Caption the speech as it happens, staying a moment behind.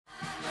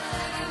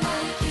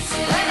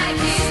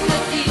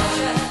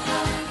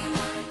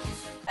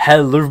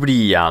Hello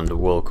everybody and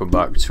welcome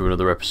back to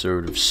another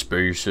episode of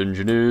Space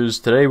Engineers.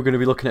 Today we're going to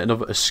be looking at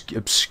another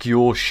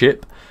obscure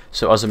ship.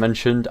 So as I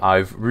mentioned,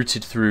 I've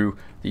routed through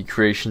the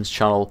creations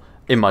channel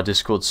in my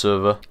Discord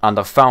server and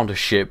I've found a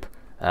ship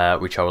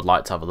which I would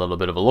like to have a little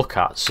bit of a look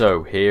at.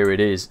 So here it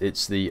is.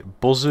 It's the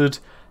Buzzard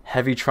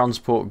Heavy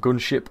Transport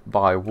Gunship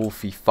by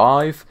Wolfie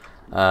 5.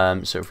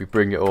 So if we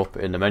bring it up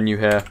in the menu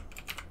here,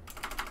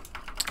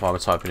 while we're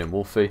typing in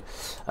Wolfie,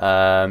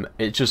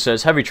 it just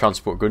says Heavy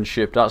Transport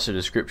Gunship. That's the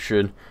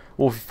description.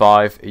 Wolfie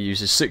 5, it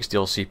uses 6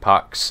 DLC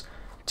packs,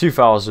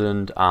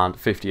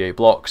 2058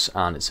 blocks,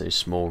 and it's a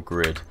small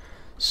grid.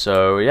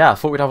 So yeah, I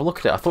thought we'd have a look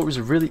at it. I thought it was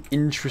a really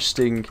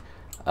interesting,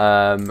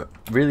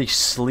 really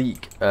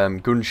sleek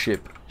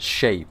gunship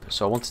shape,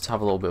 so I wanted to have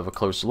a little bit of a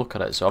closer look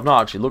at it. So I've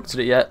not actually looked at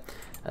it yet.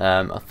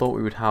 I thought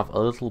we would have a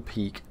little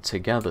peek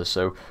together.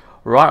 So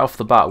right off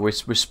the bat, we're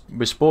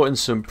sporting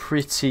some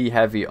pretty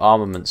heavy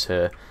armaments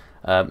here,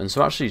 and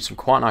actually some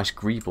quite nice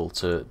greeble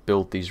to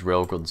build these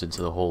railguns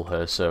into the hull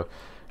here. So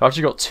we've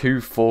actually got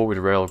 2 forward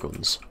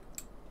railguns.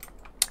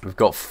 We've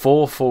got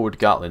 4 forward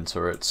Gatling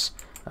turrets,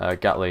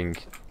 Gatling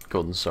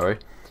guns, sorry,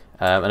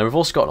 and then we've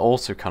also got an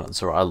autocannon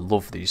turret. I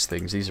love these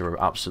things; these are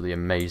absolutely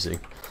amazing.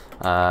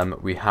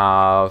 We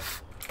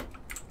have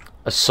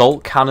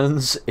assault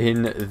cannons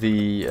in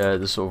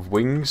the sort of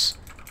wings.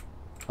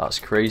 That's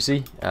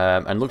crazy,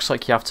 and looks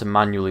like you have to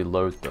manually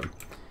load them.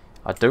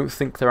 I don't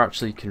think they're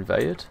actually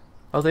conveyed.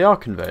 Oh, they are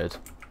conveyed.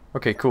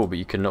 Okay, cool, but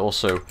you can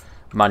also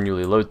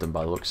manually load them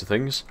by the looks of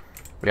things.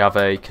 We have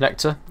a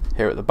connector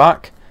here at the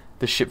back.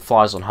 This ship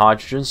flies on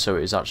hydrogen, so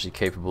it is actually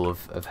capable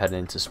of heading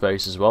into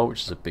space as well,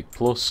 which is a big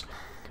plus.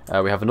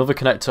 We have another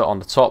connector on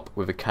the top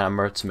with a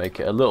camera to make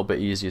it a little bit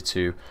easier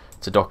to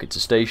dock it to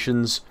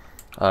stations.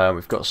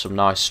 We've got some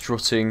nice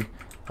strutting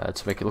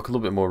to make it look a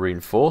little bit more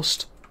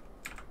reinforced.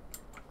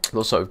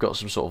 Looks like we've got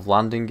some sort of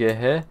landing gear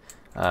here,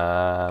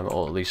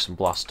 or at least some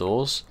blast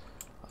doors.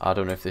 I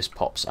don't know if this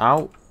pops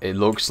out. It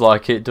looks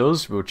like it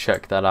does. We'll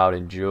check that out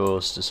in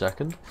just a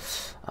second.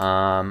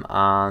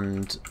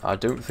 And I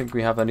don't think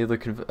we have any other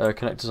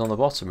connectors on the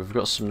bottom. We've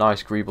got some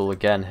nice greeble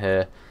again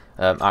here.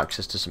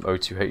 Access to some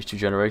O2 H2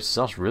 generators.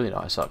 That's really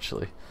nice,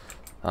 actually.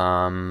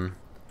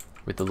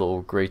 With the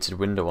little grated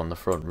window on the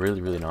front.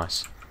 Really, really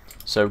nice.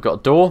 So we've got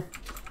a door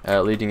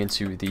leading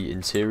into the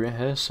interior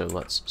here. So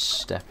let's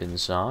step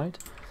inside.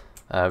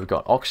 We've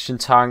got an oxygen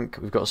tank,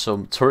 we've got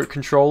some turret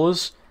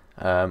controllers,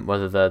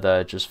 whether they're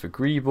there just for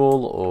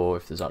greeble or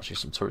if there's actually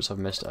some turrets I've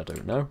missed, I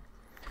don't know.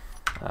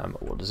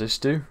 What does this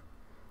do?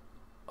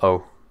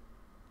 Oh.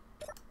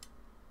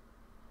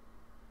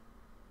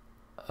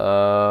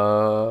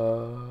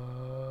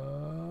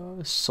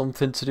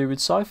 Something to do with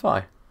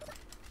sci-fi.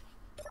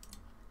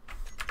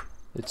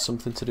 It's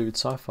something to do with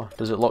sci-fi.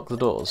 Does it lock the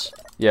doors?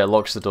 Yeah, it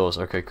locks the doors.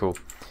 Okay, cool.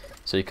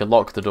 So you can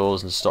lock the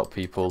doors and stop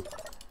people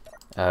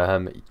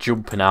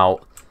jumping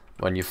out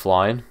when you're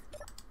flying.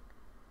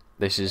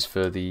 This is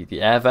for the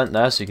air vent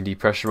there, so you can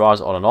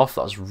depressurize on and off.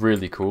 That's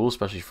really cool,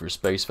 especially for a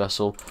space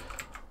vessel.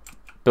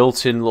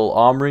 Built-in little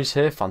armories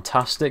here,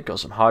 fantastic. Got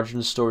some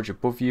hydrogen storage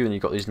above you, and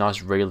you've got these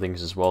nice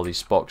railings as well.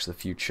 These Spock's the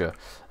future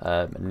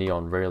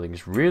neon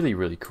railings, really,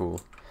 really cool.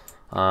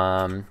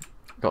 Got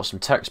some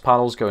text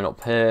panels going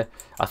up here.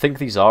 I think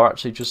these are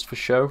actually just for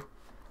show,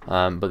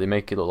 but they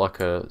make it look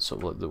like a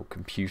sort of like little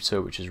computer,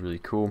 which is really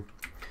cool.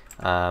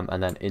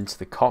 And then into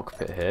the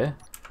cockpit here,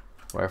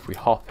 where if we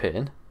hop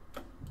in,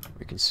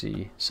 we can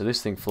see, so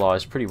this thing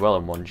flies pretty well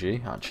in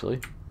 1G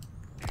actually.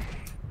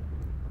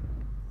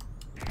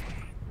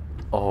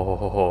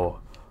 Oh,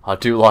 I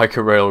do like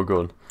a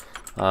railgun.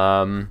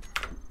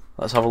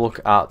 Let's have a look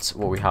at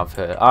what we have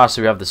here.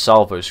 So we have the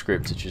salvo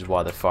script, which is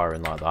why they're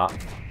firing like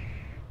that.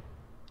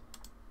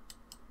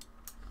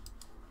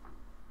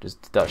 Did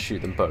that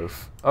shoot them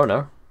both? Oh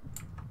no.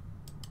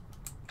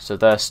 So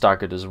they're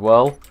staggered as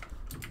well.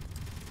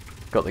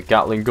 Got the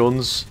Gatling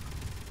guns,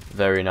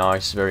 very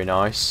nice, very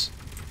nice.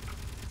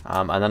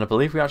 And then I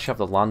believe we actually have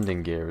the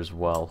landing gear as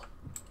well.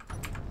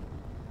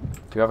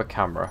 Do we have a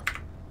camera?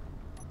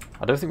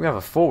 I don't think we have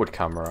a forward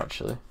camera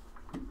actually.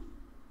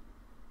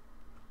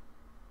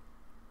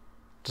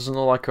 Doesn't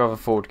look like we have a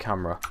forward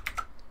camera.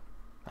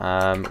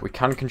 We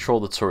can control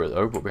the turret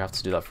though, but we have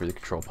to do that through the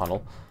control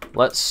panel.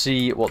 Let's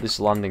see what this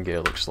landing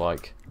gear looks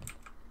like.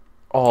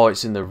 Oh,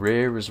 it's in the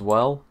rear as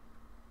well.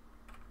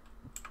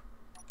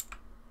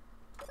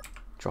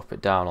 Drop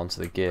it down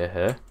onto the gear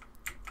here.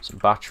 Some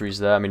batteries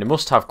there. I mean, it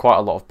must have quite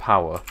a lot of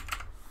power.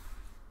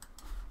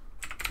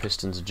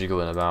 Pistons are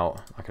jiggling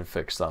about. I can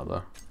fix that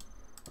though.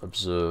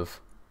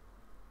 Observe.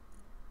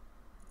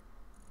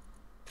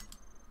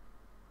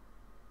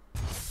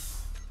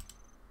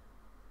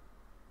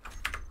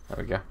 There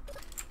we go.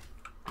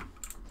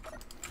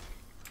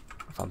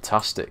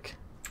 Fantastic.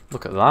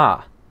 Look at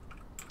that.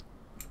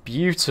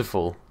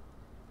 Beautiful.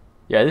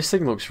 Yeah, this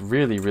thing looks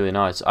really, really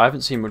nice. I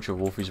haven't seen much of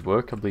Wolfie's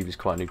work. I believe he's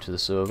quite new to the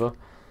server.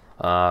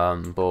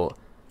 But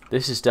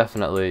this is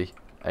definitely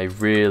a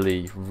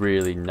really,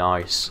 really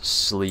nice,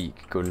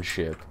 sleek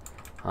gunship.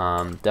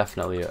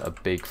 Definitely a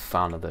big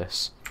fan of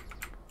this.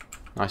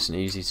 Nice and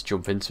easy to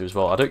jump into as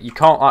well. You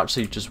can't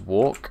actually just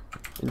walk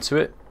into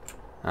it,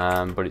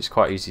 but it's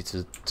quite easy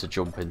to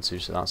jump into,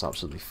 so that's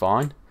absolutely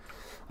fine.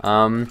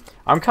 I'm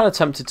kind of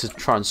tempted to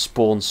try and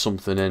spawn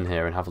something in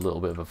here and have a little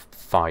bit of a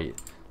fight.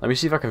 Let me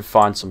see if I can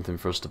find something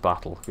for us to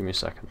battle. Give me a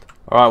second.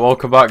 Alright,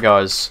 welcome back,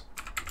 guys.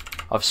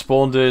 I've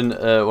spawned in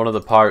one of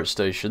the pirate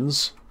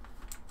stations,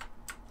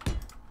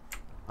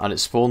 and it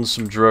spawns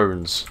some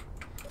drones.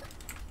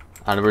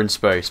 And we're in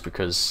space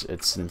because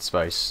it's in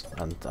space,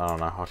 and I don't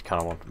know, I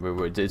kind of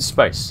want... It's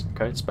space,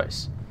 okay? It's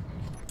space.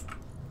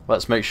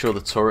 Let's make sure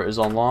the turret is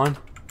online.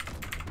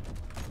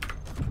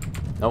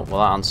 Oh,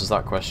 well that answers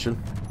that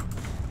question.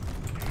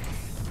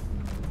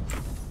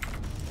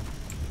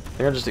 I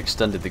think I just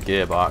extended the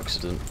gear by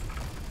accident.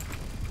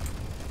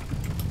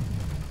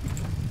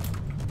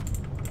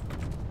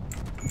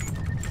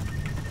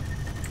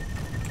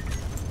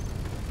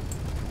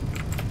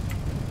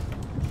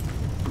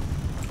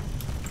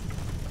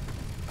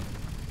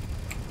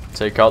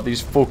 Take out these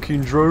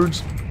fucking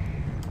drones.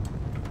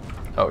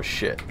 Oh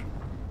shit.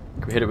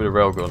 Can we hit it with a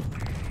railgun?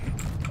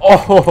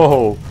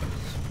 Oh!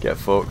 Get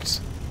fucked.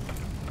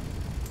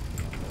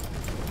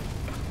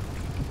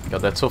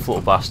 God, they're tough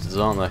little bastards,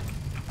 aren't they?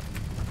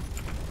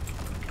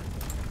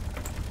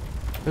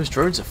 Those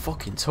drones are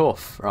fucking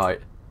tough. Right.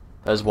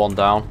 There's one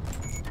down.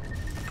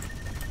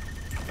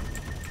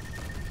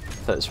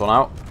 Take this one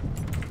out.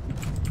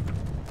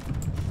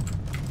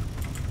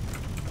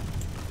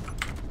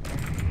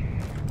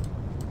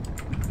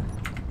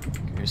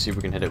 See if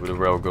we can hit it with a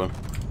railgun.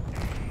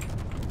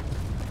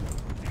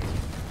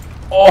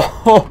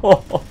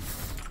 Oh!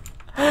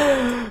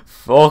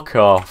 Fuck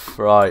off.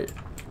 Right.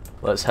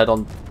 Let's head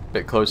on a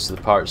bit closer to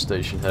the pirate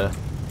station here.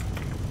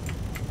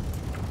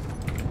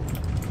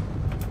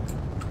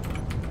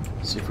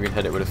 See if we can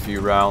hit it with a few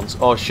rounds.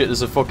 Oh shit,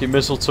 there's a fucking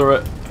missile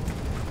turret.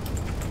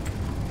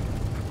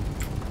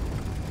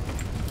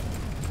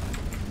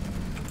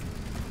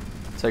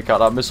 Take out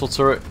that missile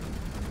turret.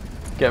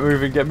 Get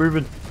moving, get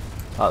moving.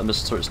 Ah, the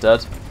missile turret's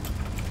dead.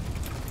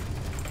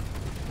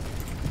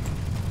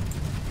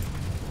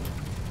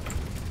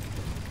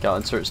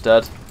 Gatling turret's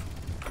dead.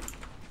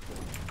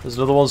 There's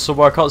another one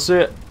somewhere, I can't see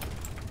it.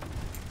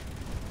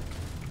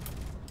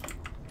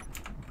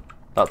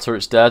 That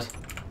turret's dead.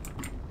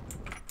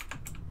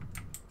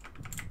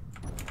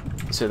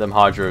 Let's hit them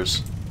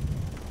hydros.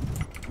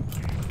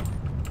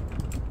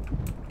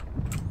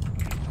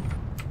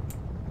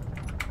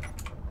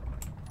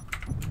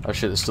 Oh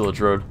shit, there's still a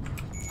drone.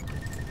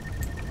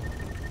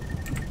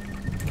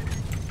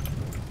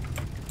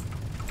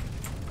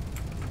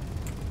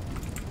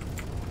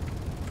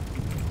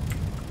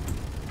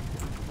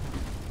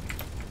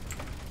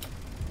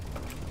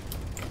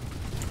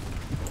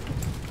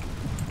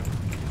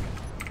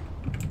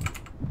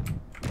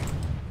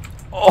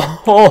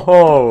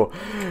 Oh,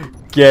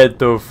 get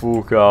the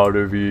fuck out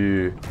of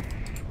here.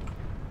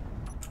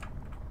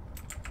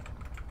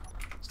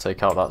 Let's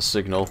take out that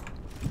signal.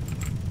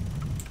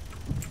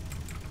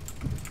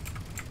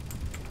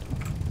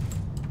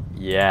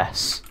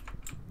 Yes.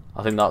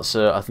 I think that's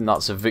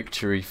a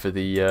victory for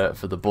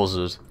the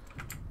buzzard.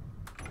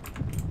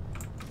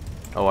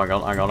 Oh, hang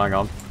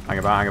on. Hang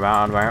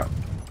about.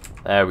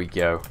 There we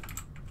go.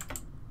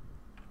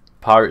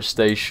 Pirate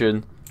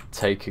station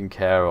taken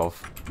care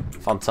of.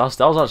 Fantastic.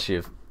 That was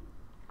actually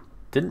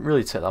didn't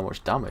really take that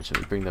much damage.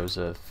 Let me bring those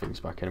things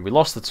back in. We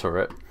lost the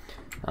turret,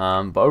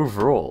 but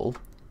overall,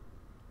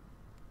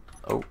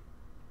 oh,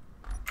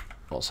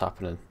 what's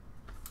happening?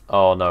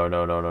 Oh no!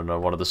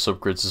 One of the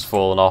subgrids has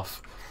fallen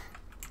off.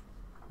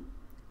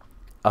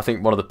 I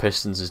think one of the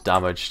pistons is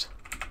damaged.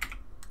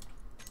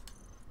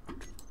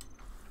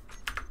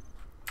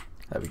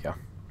 There we go.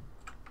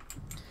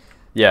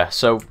 Yeah.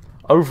 So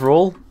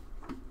overall,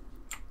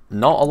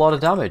 not a lot of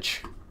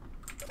damage.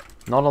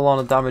 Not a lot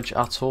of damage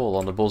at all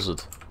on the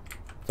buzzard.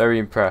 Very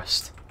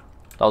impressed.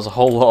 That was a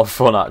whole lot of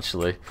fun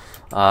actually,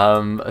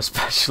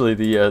 especially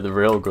the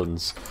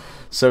railguns.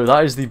 So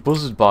that is the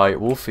Buzzard by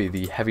Wolfie,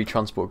 the heavy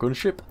transport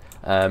gunship.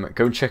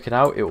 Go and check it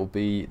out. It will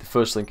be the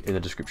first link in the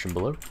description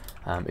below.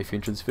 If you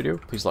enjoyed this video,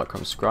 please like,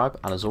 comment, subscribe,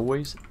 and as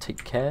always,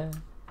 take care,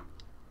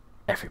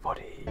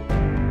 everybody.